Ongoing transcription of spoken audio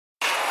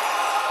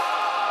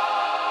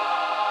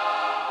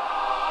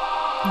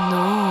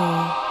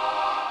No.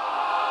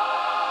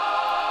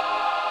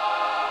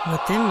 No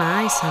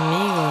temáis,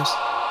 amigos.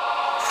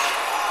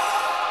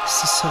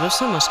 Si solo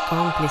somos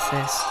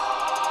cómplices.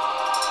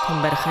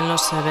 Convergen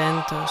los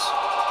eventos.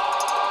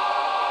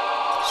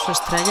 Su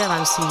estrella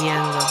van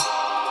siguiendo.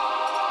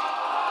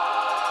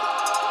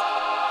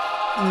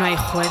 No hay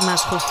juez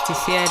más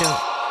justiciero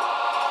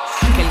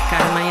que el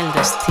karma y el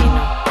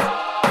destino.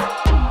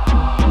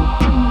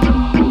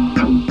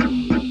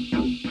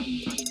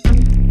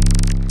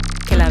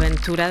 Que la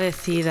aventura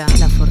decida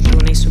la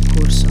fortuna y su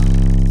curso.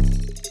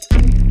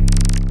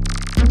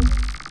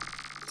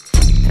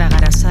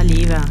 Tragarás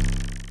saliva,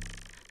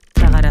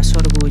 tragarás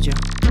orgullo.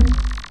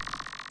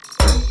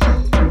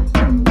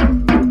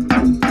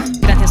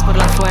 Gracias por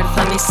la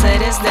fuerza, mis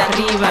seres de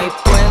arriba, y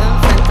puedo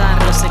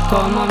enfrentarlo, sé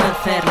cómo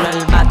vencerlo.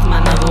 El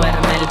Badman no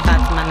duerme, el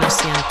Badman no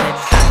siente.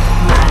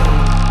 Badman.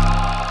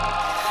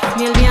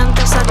 Ni el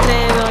viento se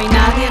atreve y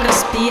nadie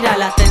respira,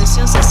 la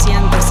tensión se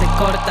siente, se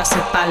corta, se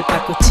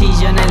palpa,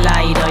 cuchillo en el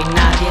aire y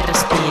nadie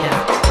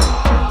respira.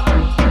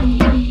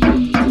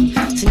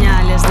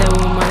 Señales de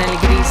humo en el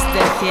gris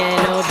del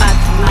cielo,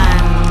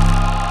 Badman.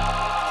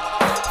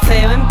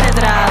 Feo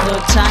empedrado,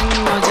 chan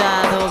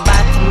mollado,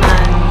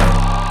 Badman.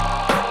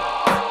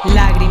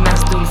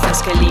 Lágrimas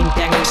dulces que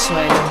limpian el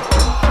suelo.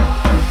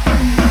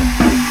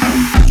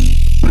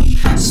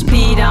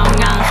 Suspira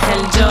un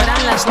ángel,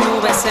 lloran las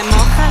nubes, se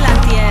moja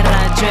la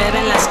tierra, llueve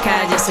en las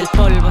calles, el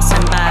polvo se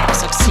embarra,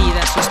 se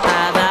oxida su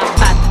espada,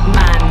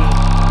 Badman.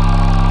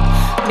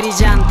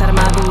 Brillante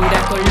armadura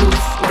con luz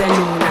de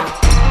luna.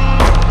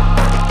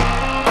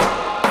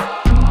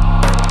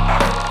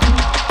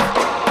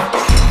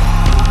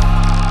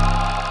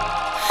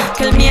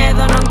 Que el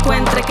miedo no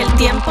encuentre, que el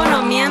tiempo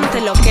no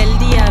miente, lo que el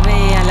día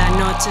vea, la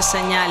noche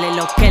señale,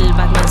 lo que el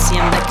Badman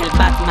siembre, que el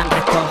Badman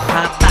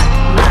recoja,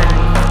 Badman.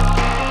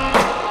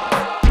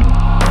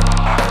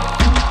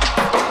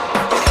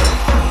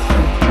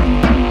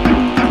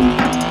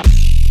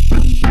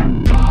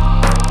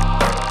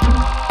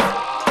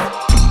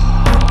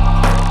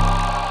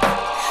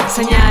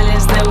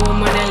 Señales de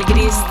humo en el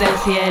gris del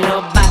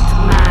cielo,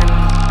 Badman.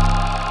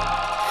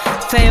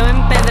 Feo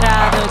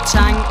empedrado,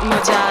 chan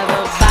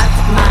mollado,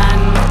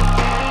 Badman.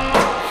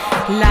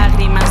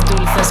 Lágrimas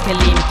dulces que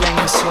limpian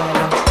el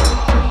suelo.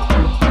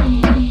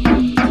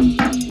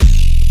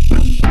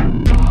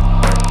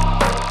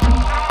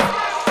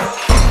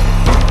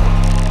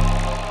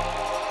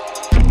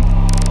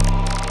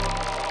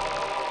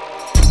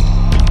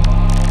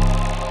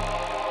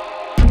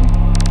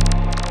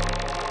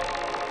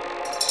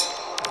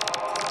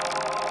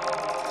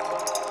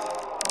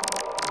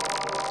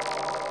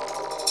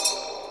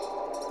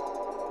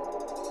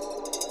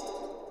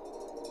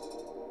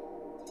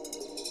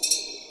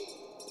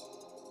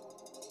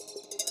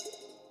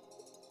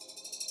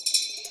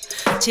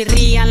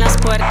 Chirrían las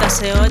puertas,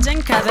 se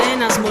oyen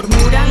cadenas,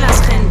 murmuran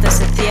las gentes,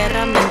 se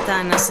cierran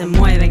ventanas, se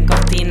mueven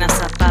cortinas,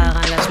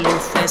 apagan las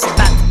luces,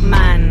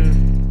 Badman.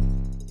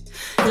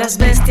 Las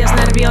bestias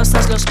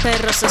nerviosas, los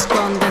perros se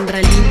esconden,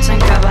 relinchan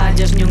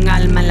caballos, ni un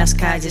alma en las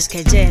calles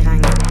que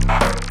llegan.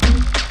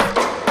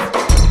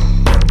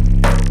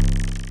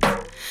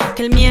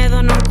 Que el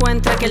miedo no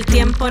encuentra, que el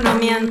tiempo no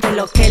miente,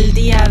 lo que el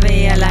día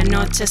vea, la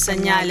noche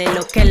señale,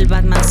 lo que el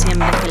Badman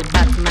siembre, que el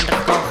Badman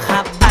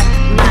recoja,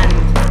 Badman.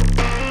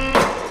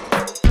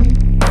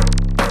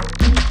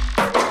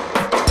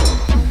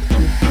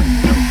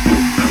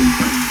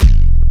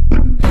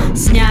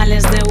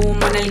 Señales de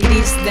humo en el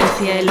gris del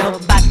cielo,